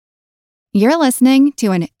You're listening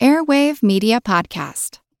to an Airwave Media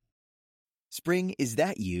Podcast. Spring, is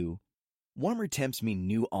that you? Warmer temps mean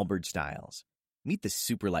new Allbirds styles. Meet the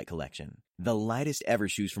Superlight Collection, the lightest ever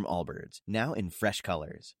shoes from Allbirds, now in fresh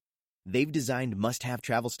colors. They've designed must-have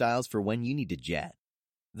travel styles for when you need to jet.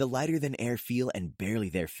 The lighter-than-air feel and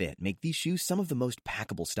barely-there fit make these shoes some of the most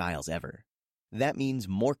packable styles ever. That means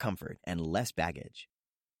more comfort and less baggage.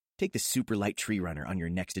 Take the Superlight Tree Runner on your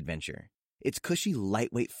next adventure. Its cushy,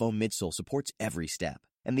 lightweight foam midsole supports every step,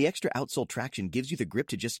 and the extra outsole traction gives you the grip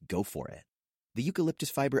to just go for it. The eucalyptus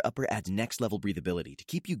fiber upper adds next-level breathability to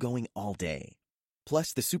keep you going all day.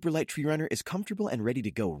 Plus, the Superlight Tree Runner is comfortable and ready to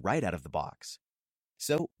go right out of the box.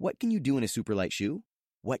 So, what can you do in a Superlight shoe?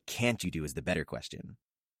 What can't you do is the better question.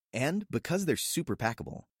 And because they're super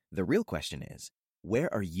packable, the real question is,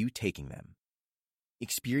 where are you taking them?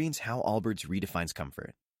 Experience how Allbirds redefines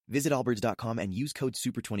comfort. Visit allbirds.com and use code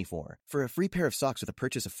SUPER24 for a free pair of socks with a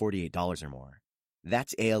purchase of $48 or more.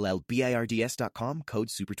 That's ALLBIRDS.com, code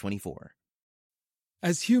SUPER24.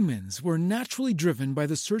 As humans, we're naturally driven by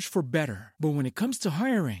the search for better. But when it comes to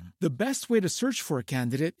hiring, the best way to search for a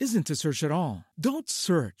candidate isn't to search at all. Don't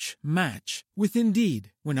search, match with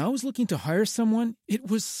Indeed. When I was looking to hire someone, it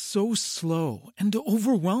was so slow and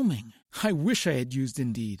overwhelming. I wish I had used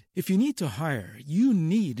Indeed. If you need to hire, you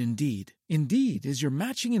need Indeed. Indeed is your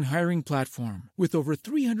matching and hiring platform with over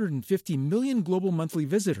 350 million global monthly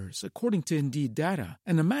visitors, according to Indeed data,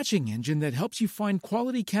 and a matching engine that helps you find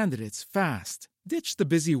quality candidates fast. Ditch the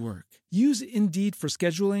busy work. Use Indeed for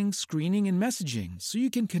scheduling, screening, and messaging so you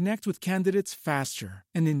can connect with candidates faster.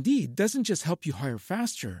 And Indeed doesn't just help you hire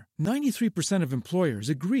faster. 93% of employers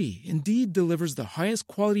agree Indeed delivers the highest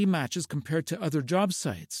quality matches compared to other job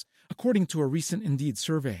sites, according to a recent Indeed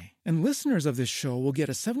survey. And listeners of this show will get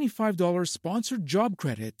a $75 sponsored job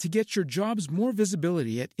credit to get your jobs more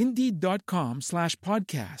visibility at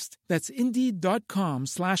Indeed.com/podcast. That's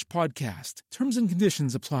Indeed.com/podcast. Terms and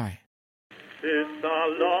conditions apply. It's a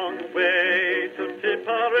long way to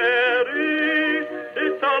Tipperary.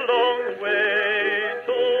 It's a long way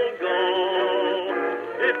to go.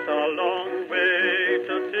 It's a long way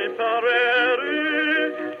to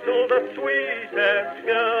Tipperary, to the sweetest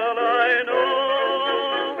girl I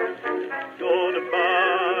know.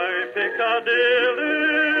 Goodbye,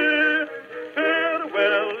 Piccadilly.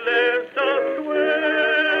 Farewell, Leicester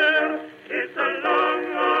Square. It's a long,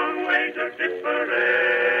 long way to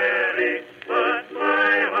Tipperary.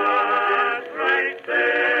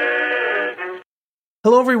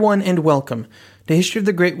 Hello everyone and welcome to History of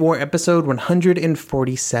the Great War episode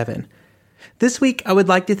 147. This week I would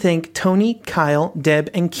like to thank Tony, Kyle, Deb,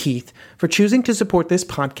 and Keith for choosing to support this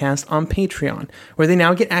podcast on Patreon, where they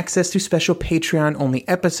now get access to special Patreon-only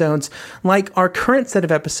episodes like our current set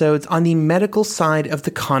of episodes on the medical side of the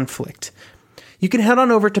conflict. You can head on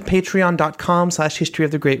over to patreon.com/History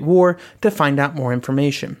of the Great War to find out more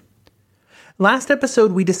information. Last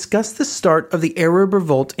episode, we discussed the start of the Arab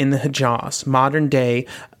revolt in the Hejaz, modern-day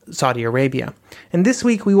Saudi Arabia. And this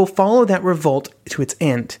week, we will follow that revolt to its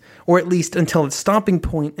end, or at least until its stopping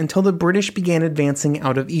point, until the British began advancing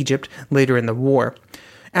out of Egypt later in the war.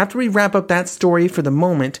 After we wrap up that story for the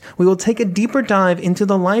moment, we will take a deeper dive into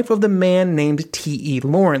the life of the man named T.E.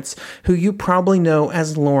 Lawrence, who you probably know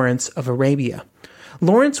as Lawrence of Arabia.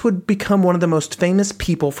 Lawrence would become one of the most famous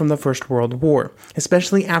people from the First World War,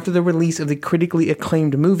 especially after the release of the critically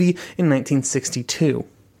acclaimed movie in 1962.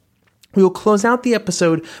 We will close out the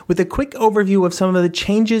episode with a quick overview of some of the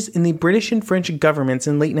changes in the British and French governments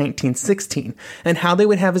in late 1916, and how they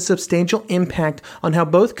would have a substantial impact on how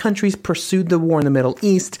both countries pursued the war in the Middle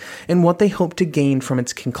East, and what they hoped to gain from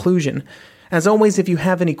its conclusion. As always, if you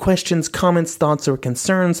have any questions, comments, thoughts, or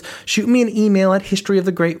concerns, shoot me an email at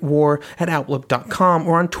historyofthegreatwar@outlook.com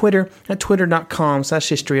or on Twitter at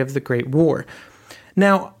twitter.com/historyofthegreatwar.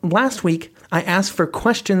 Now, last week, I asked for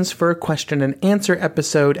questions for a question and answer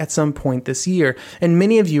episode at some point this year, and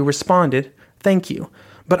many of you responded. Thank you.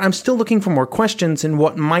 But I'm still looking for more questions in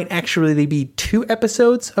what might actually be 2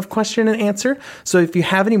 episodes of question and answer, so if you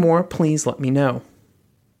have any more, please let me know.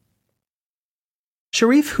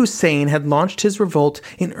 Sharif Hussein had launched his revolt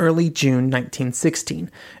in early June 1916,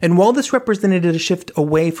 and while this represented a shift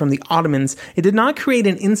away from the Ottomans, it did not create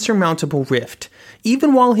an insurmountable rift.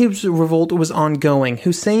 Even while his revolt was ongoing,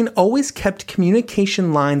 Hussein always kept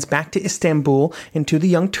communication lines back to Istanbul and to the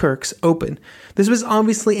Young Turks open. This was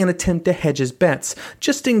obviously an attempt to hedge his bets,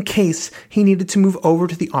 just in case he needed to move over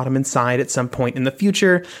to the Ottoman side at some point in the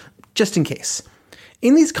future, just in case.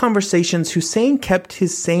 In these conversations, Hussein kept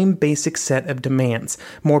his same basic set of demands: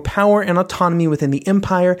 more power and autonomy within the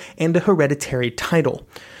empire and a hereditary title.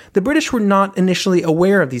 The British were not initially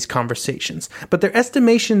aware of these conversations, but their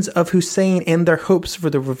estimations of Hussein and their hopes for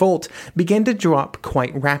the revolt began to drop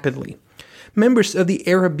quite rapidly. Members of the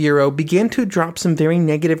Arab Bureau began to drop some very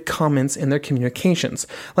negative comments in their communications,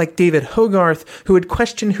 like David Hogarth, who would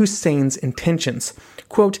question Hussein's intentions.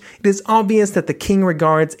 Quote, "It is obvious that the king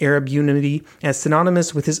regards Arab unity as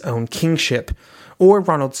synonymous with his own kingship." Or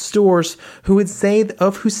Ronald Storrs, who would say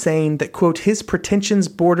of Hussein that, quote, "his pretensions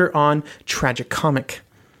border on tragicomic."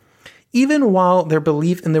 Even while their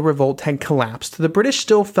belief in the revolt had collapsed, the British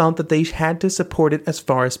still felt that they had to support it as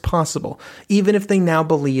far as possible, even if they now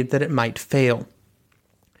believed that it might fail.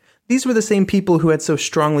 These were the same people who had so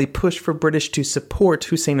strongly pushed for British to support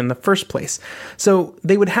Hussein in the first place, so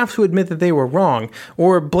they would have to admit that they were wrong,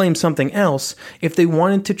 or blame something else, if they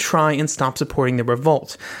wanted to try and stop supporting the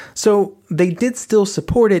revolt. So they did still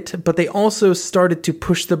support it, but they also started to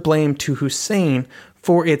push the blame to Hussein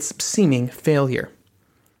for its seeming failure.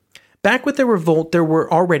 Back with the revolt, there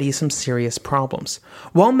were already some serious problems.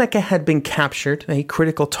 While Mecca had been captured, a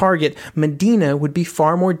critical target, Medina would be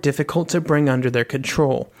far more difficult to bring under their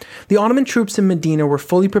control. The Ottoman troops in Medina were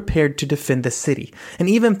fully prepared to defend the city, and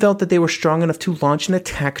even felt that they were strong enough to launch an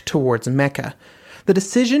attack towards Mecca. The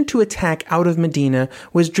decision to attack out of Medina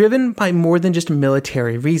was driven by more than just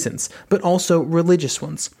military reasons, but also religious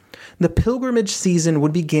ones. The pilgrimage season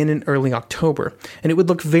would begin in early October, and it would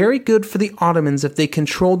look very good for the Ottomans if they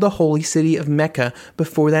controlled the holy city of Mecca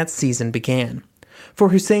before that season began. For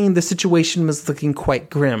Hussein, the situation was looking quite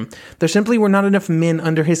grim. There simply were not enough men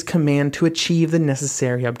under his command to achieve the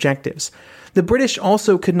necessary objectives. The British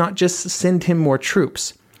also could not just send him more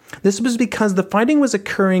troops. This was because the fighting was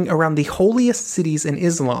occurring around the holiest cities in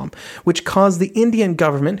Islam, which caused the Indian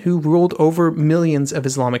government, who ruled over millions of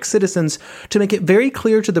Islamic citizens, to make it very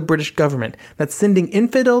clear to the British government that sending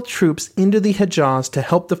infidel troops into the Hejaz to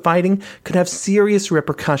help the fighting could have serious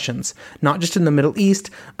repercussions, not just in the Middle East,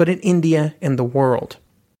 but in India and the world.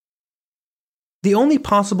 The only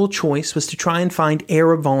possible choice was to try and find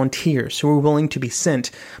Arab volunteers who were willing to be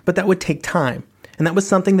sent, but that would take time, and that was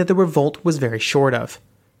something that the revolt was very short of.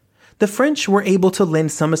 The French were able to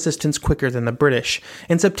lend some assistance quicker than the British.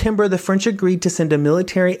 In September, the French agreed to send a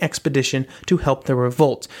military expedition to help the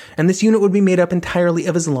revolt, and this unit would be made up entirely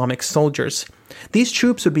of Islamic soldiers. These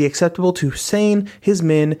troops would be acceptable to Hussein, his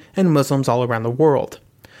men, and Muslims all around the world.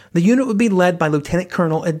 The unit would be led by Lieutenant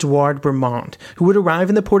Colonel Edouard Bermond, who would arrive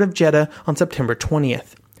in the port of Jeddah on September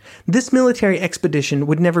 20th. This military expedition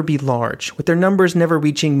would never be large, with their numbers never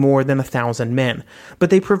reaching more than 1,000 men, but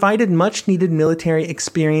they provided much-needed military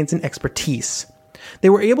experience and expertise. They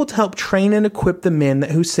were able to help train and equip the men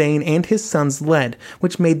that Hussein and his sons led,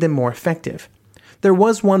 which made them more effective. There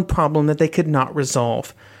was one problem that they could not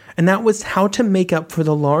resolve, and that was how to make up for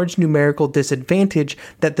the large numerical disadvantage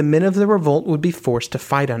that the men of the revolt would be forced to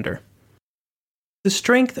fight under. The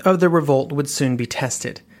strength of the revolt would soon be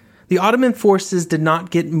tested. The Ottoman forces did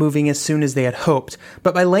not get moving as soon as they had hoped,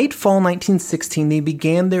 but by late fall 1916 they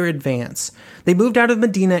began their advance. They moved out of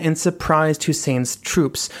Medina and surprised Hussein's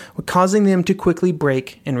troops, causing them to quickly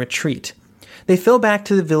break and retreat. They fell back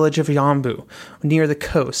to the village of Yanbu, near the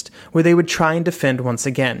coast, where they would try and defend once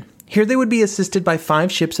again. Here they would be assisted by 5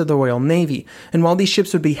 ships of the Royal Navy, and while these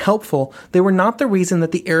ships would be helpful, they were not the reason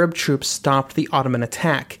that the Arab troops stopped the Ottoman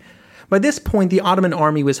attack. By this point, the Ottoman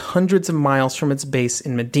army was hundreds of miles from its base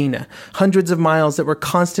in Medina, hundreds of miles that were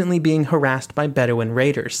constantly being harassed by Bedouin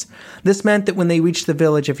raiders. This meant that when they reached the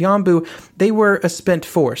village of Yanbu, they were a spent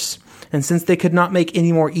force, and since they could not make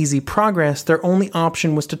any more easy progress, their only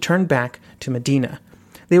option was to turn back to Medina.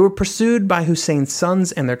 They were pursued by Hussein's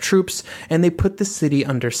sons and their troops, and they put the city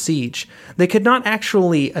under siege. They could not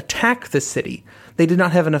actually attack the city. They did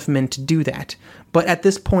not have enough men to do that. But at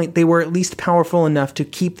this point, they were at least powerful enough to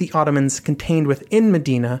keep the Ottomans contained within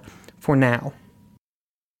Medina for now.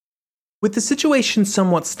 With the situation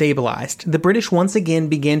somewhat stabilized, the British once again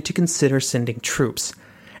began to consider sending troops.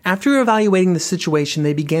 After evaluating the situation,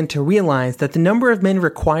 they began to realize that the number of men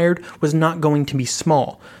required was not going to be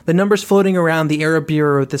small. The numbers floating around the Arab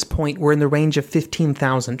Bureau at this point were in the range of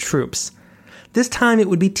 15,000 troops. This time it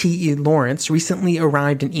would be T.E. Lawrence, recently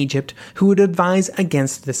arrived in Egypt, who would advise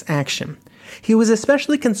against this action. He was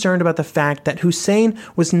especially concerned about the fact that Hussein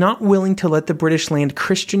was not willing to let the British land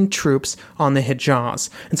Christian troops on the Hejaz,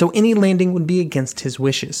 and so any landing would be against his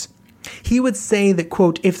wishes. He would say that,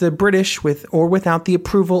 quote, if the British, with or without the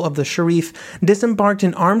approval of the Sharif, disembarked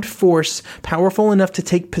an armed force powerful enough to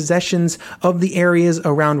take possessions of the areas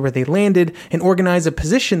around where they landed and organize a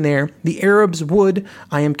position there, the Arabs would,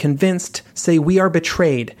 I am convinced, say we are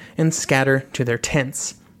betrayed and scatter to their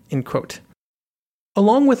tents, end quote.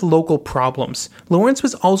 Along with local problems, Lawrence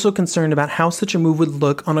was also concerned about how such a move would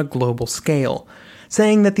look on a global scale,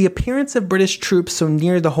 saying that the appearance of British troops so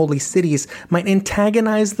near the holy cities might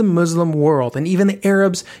antagonize the Muslim world and even the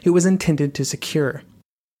Arabs it was intended to secure.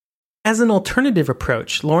 As an alternative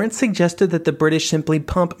approach, Lawrence suggested that the British simply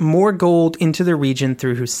pump more gold into the region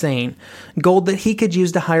through Hussein, gold that he could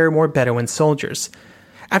use to hire more Bedouin soldiers.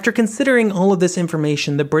 After considering all of this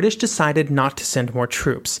information, the British decided not to send more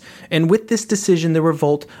troops, and with this decision the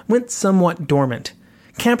revolt went somewhat dormant.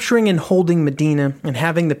 Capturing and holding Medina and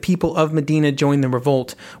having the people of Medina join the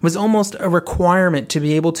revolt was almost a requirement to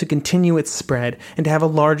be able to continue its spread and to have a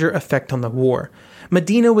larger effect on the war.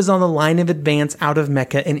 Medina was on the line of advance out of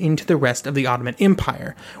Mecca and into the rest of the Ottoman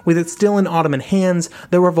Empire. With it still in Ottoman hands,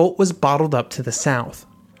 the revolt was bottled up to the south.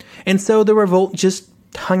 And so the revolt just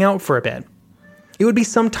hung out for a bit. It would be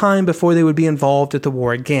some time before they would be involved at the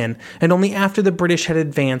war again, and only after the British had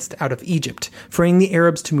advanced out of Egypt, freeing the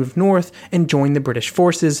Arabs to move north and join the British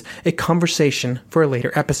forces, a conversation for a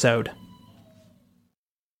later episode.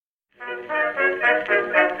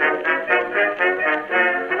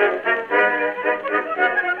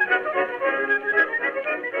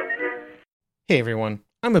 Hey everyone,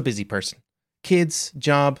 I'm a busy person. Kids,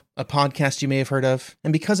 job, a podcast you may have heard of,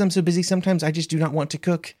 and because I'm so busy sometimes I just do not want to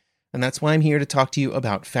cook. And that's why I'm here to talk to you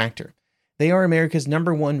about Factor. They are America's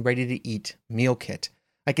 #1 ready-to-eat meal kit.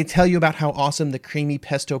 I can tell you about how awesome the creamy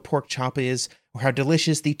pesto pork chop is, or how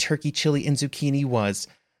delicious the turkey chili and zucchini was,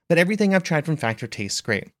 but everything I've tried from Factor tastes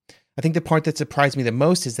great. I think the part that surprised me the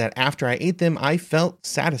most is that after I ate them, I felt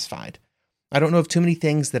satisfied. I don't know of too many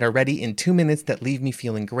things that are ready in 2 minutes that leave me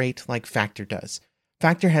feeling great like Factor does.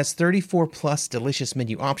 Factor has 34 plus delicious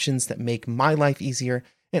menu options that make my life easier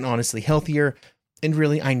and honestly healthier. And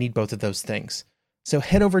really, I need both of those things. So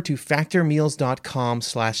head over to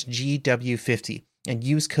factormeals.com/GW50 and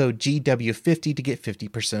use code GW50 to get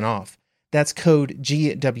 50% off. That's code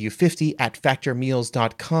GW50 at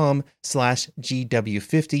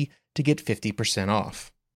factormeals.com/GW50 to get 50%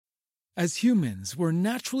 off. As humans, we're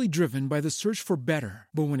naturally driven by the search for better.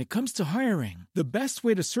 But when it comes to hiring, the best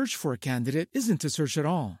way to search for a candidate isn't to search at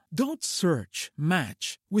all. Don't search,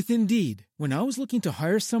 match with Indeed. When I was looking to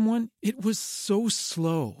hire someone, it was so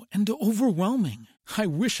slow and overwhelming. I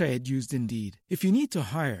wish I had used Indeed. If you need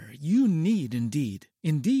to hire, you need Indeed.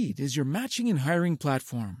 Indeed is your matching and hiring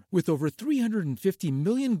platform with over 350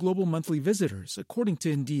 million global monthly visitors, according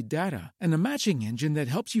to Indeed data, and a matching engine that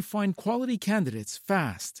helps you find quality candidates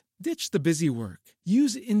fast. Ditch the busy work.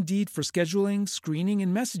 Use Indeed for scheduling, screening,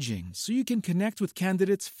 and messaging so you can connect with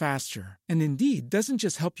candidates faster. And Indeed doesn't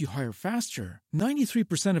just help you hire faster.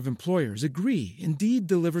 93% of employers agree Indeed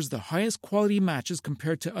delivers the highest quality matches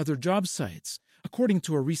compared to other job sites, according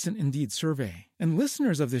to a recent Indeed survey. And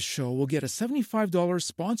listeners of this show will get a $75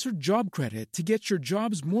 sponsored job credit to get your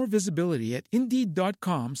jobs more visibility at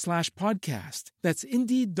Indeed.com/podcast. That's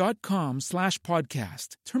Indeed.com/podcast.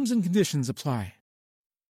 Terms and conditions apply.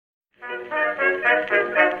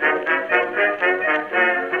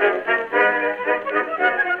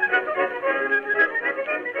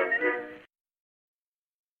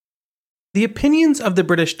 The opinions of the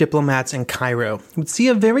British diplomats in Cairo would see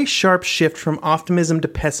a very sharp shift from optimism to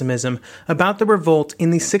pessimism about the revolt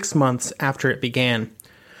in the 6 months after it began.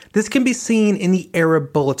 This can be seen in the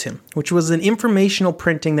Arab Bulletin, which was an informational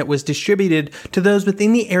printing that was distributed to those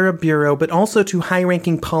within the Arab Bureau, but also to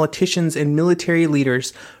high-ranking politicians and military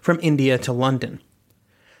leaders from India to London.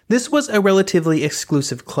 This was a relatively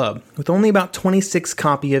exclusive club, with only about 26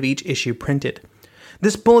 copies of each issue printed.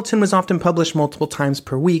 This bulletin was often published multiple times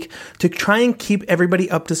per week to try and keep everybody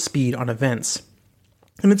up to speed on events.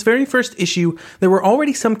 In its very first issue, there were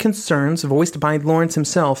already some concerns voiced by Lawrence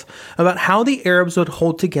himself about how the Arabs would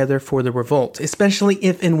hold together for the revolt, especially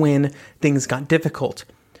if and when things got difficult.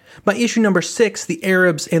 By issue number 6, the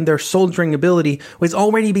Arabs and their soldiering ability was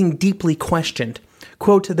already being deeply questioned.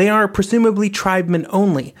 Quote, "They are presumably tribemen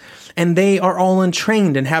only, and they are all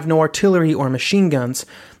untrained and have no artillery or machine guns.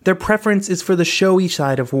 Their preference is for the showy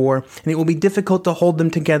side of war, and it will be difficult to hold them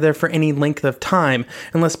together for any length of time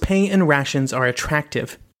unless pay and rations are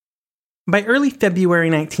attractive." By early February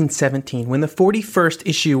 1917, when the 41st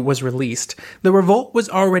issue was released, the revolt was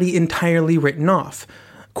already entirely written off.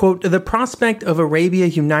 Quote, "The prospect of Arabia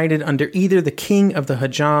united under either the king of the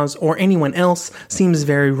Hejaz or anyone else seems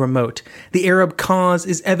very remote. The Arab cause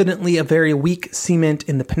is evidently a very weak cement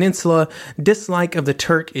in the peninsula, dislike of the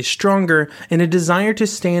Turk is stronger, and a desire to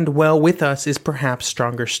stand well with us is perhaps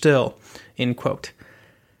stronger still." End quote.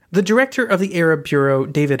 The director of the Arab Bureau,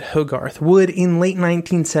 David Hogarth, would, in late May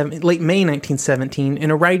 1917,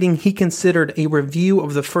 in a writing he considered a review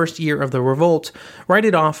of the first year of the revolt, write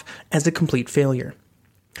it off as a complete failure.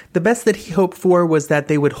 The best that he hoped for was that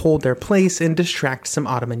they would hold their place and distract some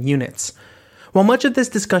Ottoman units. While much of this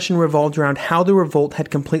discussion revolved around how the revolt had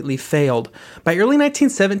completely failed, by early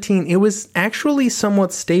 1917 it was actually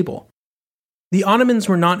somewhat stable. The Ottomans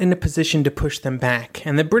were not in a position to push them back,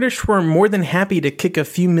 and the British were more than happy to kick a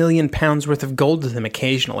few million pounds worth of gold to them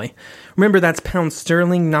occasionally. Remember, that's pounds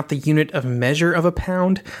sterling, not the unit of measure of a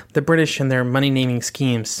pound. The British and their money-naming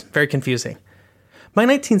schemes. Very confusing. By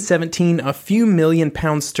 1917, a few million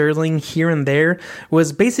pounds sterling here and there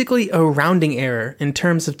was basically a rounding error in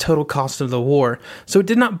terms of total cost of the war, so it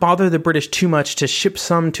did not bother the British too much to ship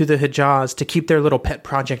some to the Hejaz to keep their little pet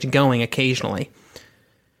project going occasionally.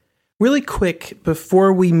 Really quick,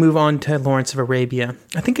 before we move on to Lawrence of Arabia,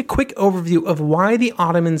 I think a quick overview of why the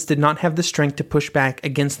Ottomans did not have the strength to push back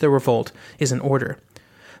against the revolt is in order.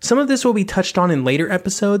 Some of this will be touched on in later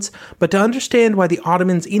episodes, but to understand why the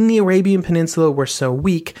Ottomans in the Arabian Peninsula were so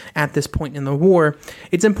weak at this point in the war,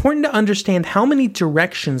 it's important to understand how many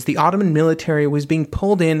directions the Ottoman military was being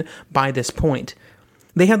pulled in by this point.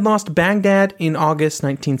 They had lost Baghdad in August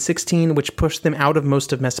 1916, which pushed them out of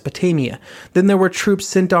most of Mesopotamia. Then there were troops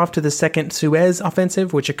sent off to the Second Suez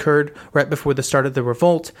Offensive, which occurred right before the start of the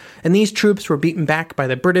revolt, and these troops were beaten back by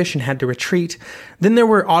the British and had to retreat. Then there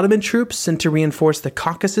were Ottoman troops sent to reinforce the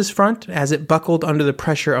Caucasus front as it buckled under the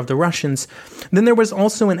pressure of the Russians. Then there was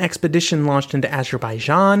also an expedition launched into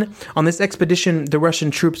Azerbaijan. On this expedition, the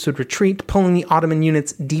Russian troops would retreat, pulling the Ottoman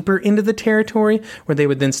units deeper into the territory, where they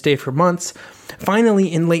would then stay for months. Finally,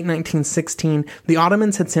 in late 1916, the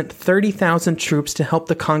Ottomans had sent 30,000 troops to help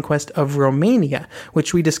the conquest of Romania,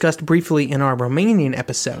 which we discussed briefly in our Romanian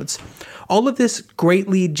episodes. All of this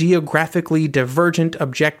greatly geographically divergent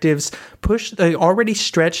objectives pushed the already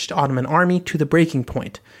stretched Ottoman army to the breaking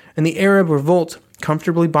point, and the Arab revolt,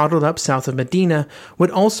 comfortably bottled up south of Medina, would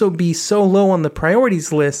also be so low on the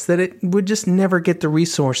priorities list that it would just never get the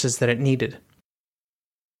resources that it needed.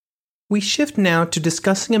 We shift now to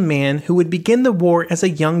discussing a man who would begin the war as a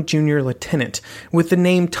young junior lieutenant, with the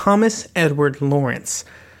name Thomas Edward Lawrence.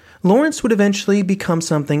 Lawrence would eventually become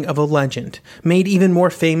something of a legend, made even more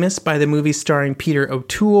famous by the movie starring Peter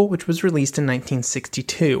O'Toole, which was released in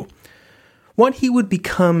 1962. What he would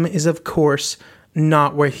become is, of course,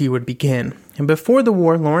 not where he would begin. And before the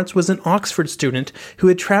war, Lawrence was an Oxford student who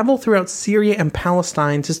had traveled throughout Syria and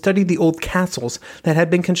Palestine to study the old castles that had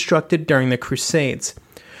been constructed during the Crusades.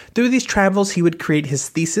 Through these travels, he would create his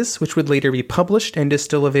thesis, which would later be published and is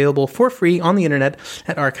still available for free on the internet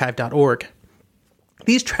at archive.org.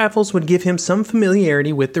 These travels would give him some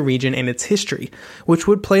familiarity with the region and its history, which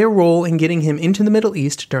would play a role in getting him into the Middle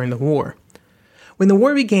East during the war. When the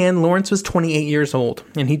war began, Lawrence was 28 years old,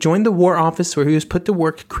 and he joined the War Office where he was put to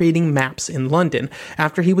work creating maps in London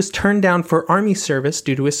after he was turned down for army service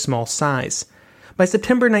due to his small size. By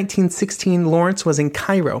September 1916, Lawrence was in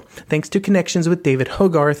Cairo, thanks to connections with David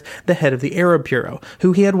Hogarth, the head of the Arab Bureau,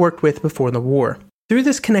 who he had worked with before the war. Through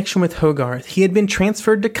this connection with Hogarth, he had been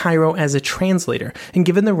transferred to Cairo as a translator and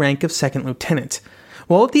given the rank of second lieutenant.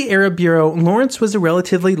 While at the Arab Bureau, Lawrence was a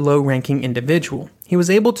relatively low-ranking individual. He was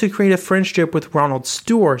able to create a friendship with Ronald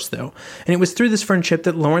Storrs, though, and it was through this friendship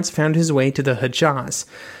that Lawrence found his way to the Hejaz.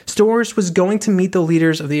 Storrs was going to meet the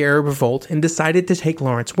leaders of the Arab revolt and decided to take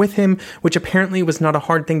Lawrence with him, which apparently was not a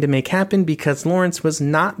hard thing to make happen because Lawrence was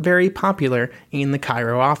not very popular in the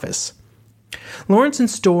Cairo office. Lawrence and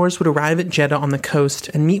Storrs would arrive at Jeddah on the coast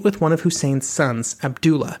and meet with one of Hussein's sons,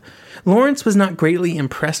 Abdullah. Lawrence was not greatly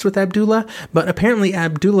impressed with Abdullah, but apparently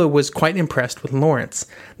Abdullah was quite impressed with Lawrence.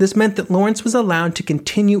 This meant that Lawrence was allowed to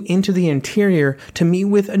continue into the interior to meet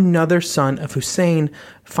with another son of Hussein,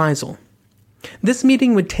 Faisal. This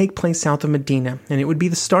meeting would take place south of Medina, and it would be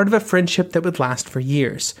the start of a friendship that would last for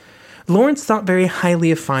years. Lawrence thought very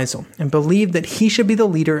highly of Faisal and believed that he should be the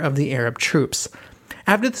leader of the Arab troops.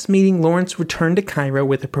 After this meeting, Lawrence returned to Cairo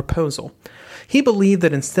with a proposal. He believed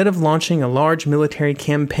that instead of launching a large military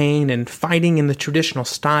campaign and fighting in the traditional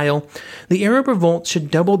style, the Arab revolt should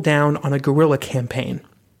double down on a guerrilla campaign.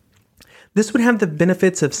 This would have the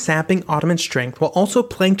benefits of sapping Ottoman strength while also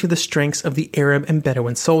playing to the strengths of the Arab and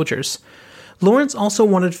Bedouin soldiers. Lawrence also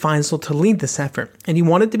wanted Faisal to lead this effort, and he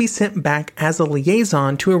wanted to be sent back as a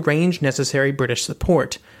liaison to arrange necessary British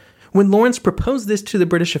support. When Lawrence proposed this to the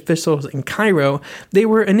British officials in Cairo, they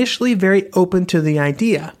were initially very open to the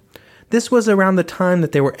idea. This was around the time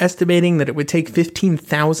that they were estimating that it would take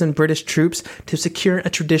 15,000 British troops to secure a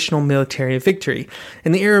traditional military victory,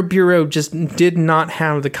 and the Arab Bureau just did not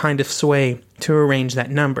have the kind of sway to arrange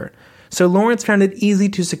that number. So Lawrence found it easy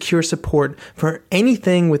to secure support for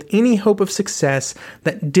anything with any hope of success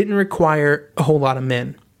that didn't require a whole lot of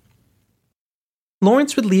men.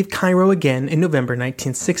 Lawrence would leave Cairo again in November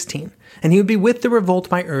 1916, and he would be with the revolt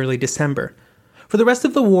by early December. For the rest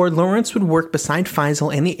of the war, Lawrence would work beside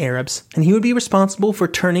Faisal and the Arabs, and he would be responsible for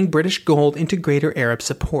turning British gold into greater Arab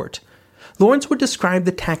support. Lawrence would describe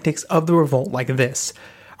the tactics of the revolt like this: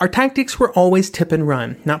 "Our tactics were always tip and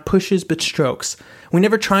run, not pushes but strokes. We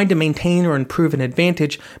never tried to maintain or improve an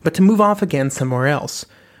advantage, but to move off again somewhere else.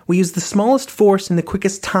 We used the smallest force in the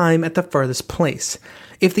quickest time at the furthest place.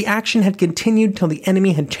 If the action had continued till the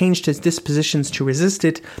enemy had changed his dispositions to resist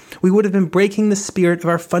it, we would have been breaking the spirit of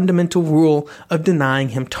our fundamental rule of denying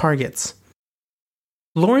him targets."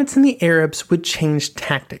 Lawrence and the Arabs would change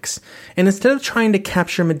tactics, and instead of trying to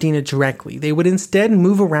capture Medina directly, they would instead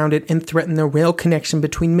move around it and threaten the rail connection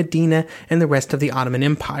between Medina and the rest of the Ottoman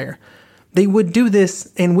Empire. They would do this,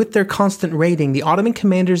 and with their constant raiding, the Ottoman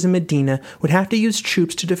commanders in Medina would have to use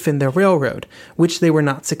troops to defend their railroad, which they were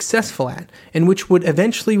not successful at, and which would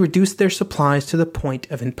eventually reduce their supplies to the point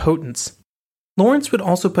of impotence. Lawrence would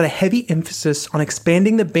also put a heavy emphasis on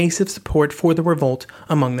expanding the base of support for the revolt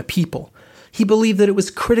among the people. He believed that it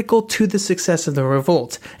was critical to the success of the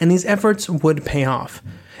revolt, and these efforts would pay off.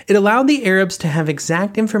 It allowed the Arabs to have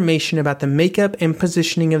exact information about the makeup and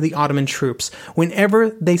positioning of the Ottoman troops whenever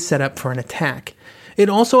they set up for an attack. It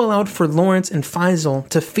also allowed for Lawrence and Faisal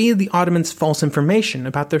to feed the Ottomans false information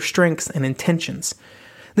about their strengths and intentions.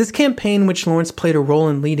 This campaign, which Lawrence played a role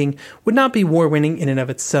in leading, would not be war-winning in and of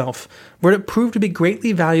itself, but it proved to be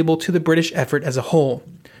greatly valuable to the British effort as a whole.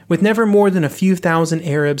 With never more than a few thousand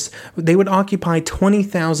Arabs, they would occupy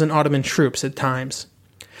 20,000 Ottoman troops at times.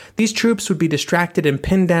 These troops would be distracted and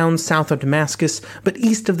pinned down south of Damascus, but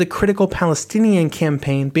east of the critical Palestinian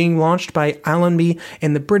campaign being launched by Allenby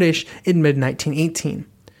and the British in mid-1918.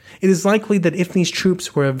 It is likely that if these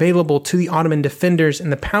troops were available to the Ottoman defenders in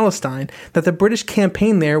the Palestine, that the British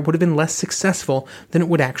campaign there would have been less successful than it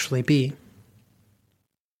would actually be.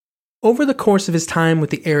 Over the course of his time with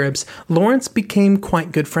the Arabs, Lawrence became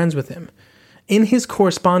quite good friends with them. In his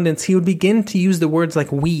correspondence, he would begin to use the words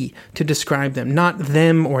like "we" to describe them, not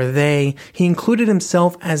them or they. He included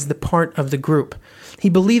himself as the part of the group. He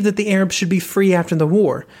believed that the Arabs should be free after the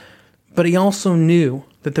war, but he also knew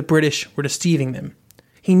that the British were deceiving them.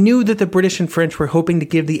 He knew that the British and French were hoping to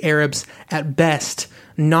give the Arabs, at best,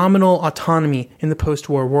 nominal autonomy in the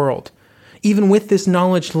post-war world. Even with this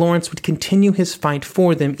knowledge, Lawrence would continue his fight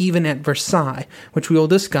for them even at Versailles, which we will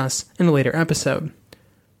discuss in a later episode.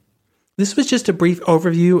 This was just a brief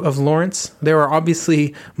overview of Lawrence. There are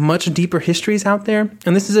obviously much deeper histories out there,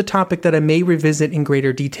 and this is a topic that I may revisit in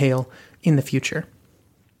greater detail in the future.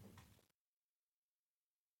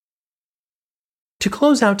 To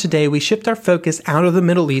close out today, we shift our focus out of the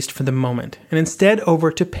Middle East for the moment, and instead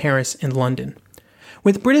over to Paris and London.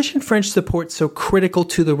 With British and French support so critical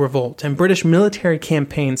to the revolt, and British military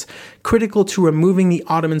campaigns critical to removing the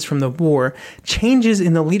Ottomans from the war, changes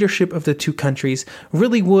in the leadership of the two countries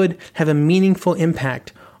really would have a meaningful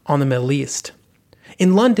impact on the Middle East.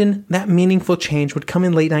 In London, that meaningful change would come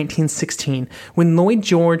in late 1916, when Lloyd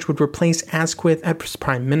George would replace Asquith as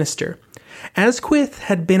Prime Minister. Asquith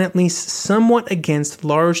had been at least somewhat against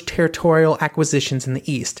large territorial acquisitions in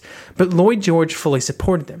the East, but Lloyd George fully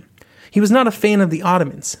supported them. He was not a fan of the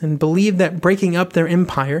Ottomans and believed that breaking up their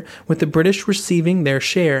empire, with the British receiving their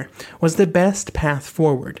share, was the best path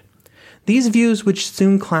forward. These views would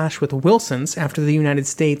soon clash with Wilson's after the United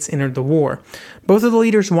States entered the war. Both of the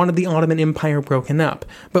leaders wanted the Ottoman Empire broken up,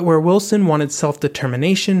 but where Wilson wanted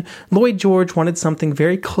self-determination, Lloyd George wanted something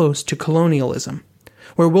very close to colonialism.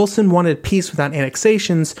 Where Wilson wanted peace without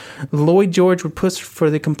annexations, Lloyd George would push for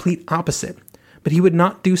the complete opposite, but he would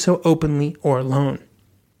not do so openly or alone.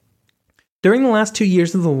 During the last 2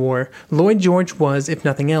 years of the war, Lloyd George was, if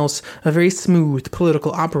nothing else, a very smooth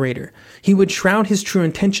political operator. He would shroud his true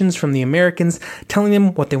intentions from the Americans, telling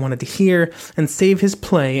them what they wanted to hear, and save his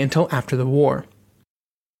play until after the war.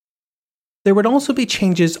 There would also be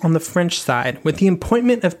changes on the French side with the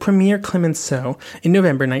appointment of Premier Clemenceau in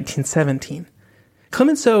November 1917.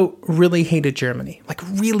 Clemenceau really hated Germany,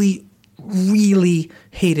 really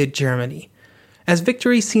hated Germany. As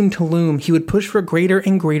victory seemed to loom, he would push for greater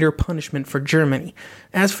and greater punishment for Germany.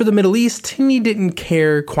 As for the Middle East, he didn't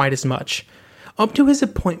care quite as much. Up to his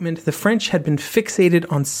appointment, the French had been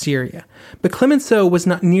fixated on Syria, but Clemenceau was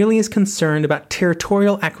not nearly as concerned about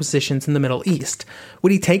territorial acquisitions in the Middle East.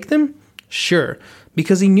 Would he take them? Sure,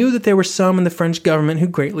 because he knew that there were some in the French government who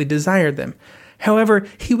greatly desired them. However,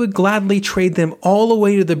 he would gladly trade them all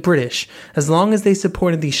away to the British as long as they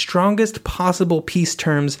supported the strongest possible peace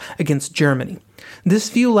terms against Germany. This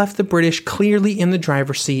view left the British clearly in the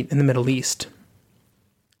driver's seat in the Middle East.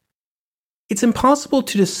 It's impossible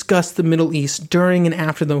to discuss the Middle East during and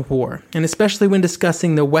after the war, and especially when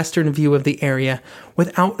discussing the Western view of the area,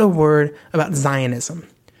 without a word about Zionism.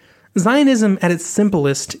 Zionism, at its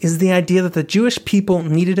simplest, is the idea that the Jewish people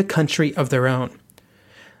needed a country of their own.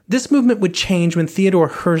 This movement would change when Theodor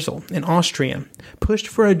Herzl, in Austria, pushed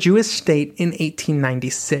for a Jewish state in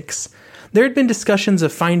 1896. There had been discussions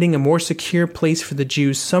of finding a more secure place for the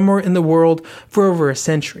Jews somewhere in the world for over a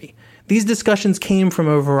century. These discussions came from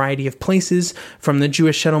a variety of places, from the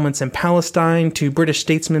Jewish settlements in Palestine to British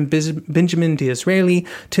statesman Benjamin Disraeli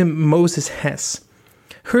to Moses Hess.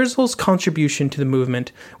 Herzl's contribution to the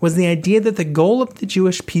movement was the idea that the goal of the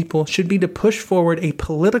Jewish people should be to push forward a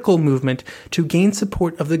political movement to gain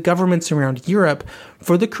support of the governments around Europe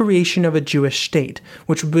for the creation of a Jewish state,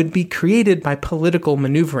 which would be created by political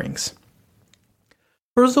maneuverings.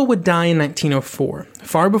 Herzl would die in 1904,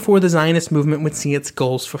 far before the Zionist movement would see its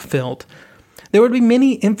goals fulfilled. There would be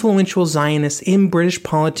many influential Zionists in British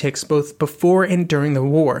politics both before and during the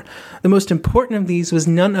war. The most important of these was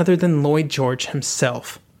none other than Lloyd George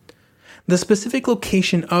himself. The specific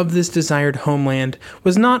location of this desired homeland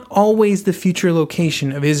was not always the future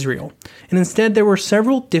location of Israel, and instead there were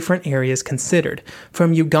several different areas considered,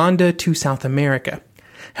 from Uganda to South America.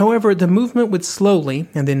 However, the movement would slowly,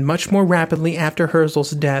 and then much more rapidly after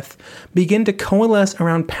Herzl's death, begin to coalesce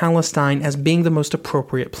around Palestine as being the most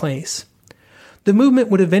appropriate place. The movement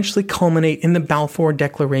would eventually culminate in the Balfour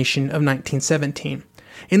Declaration of 1917.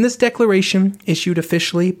 In this declaration, issued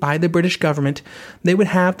officially by the British government, they would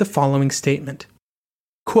have the following statement.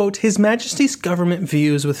 Quote, His Majesty's government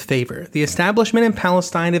views with favor the establishment in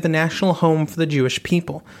Palestine of a national home for the Jewish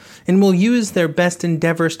people, and will use their best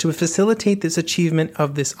endeavors to facilitate this achievement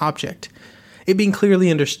of this object. It being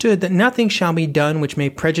clearly understood that nothing shall be done which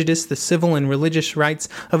may prejudice the civil and religious rights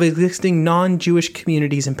of existing non-Jewish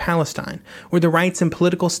communities in Palestine, or the rights and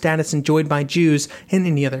political status enjoyed by Jews in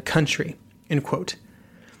any other country. End quote.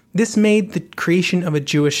 This made the creation of a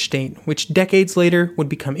Jewish state, which decades later would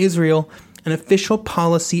become Israel, an official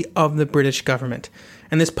policy of the British government.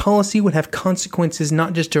 And this policy would have consequences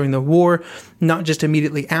not just during the war, not just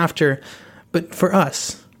immediately after, but for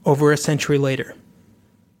us, over a century later.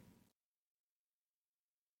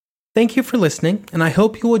 Thank you for listening, and I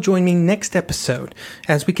hope you will join me next episode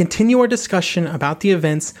as we continue our discussion about the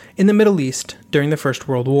events in the Middle East during the First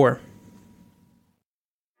World War.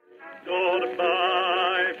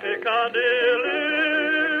 Goodbye, Piccadilly,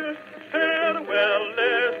 farewell,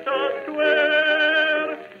 let us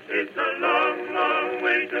swear. It's a long, long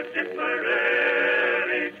way to Tipperary.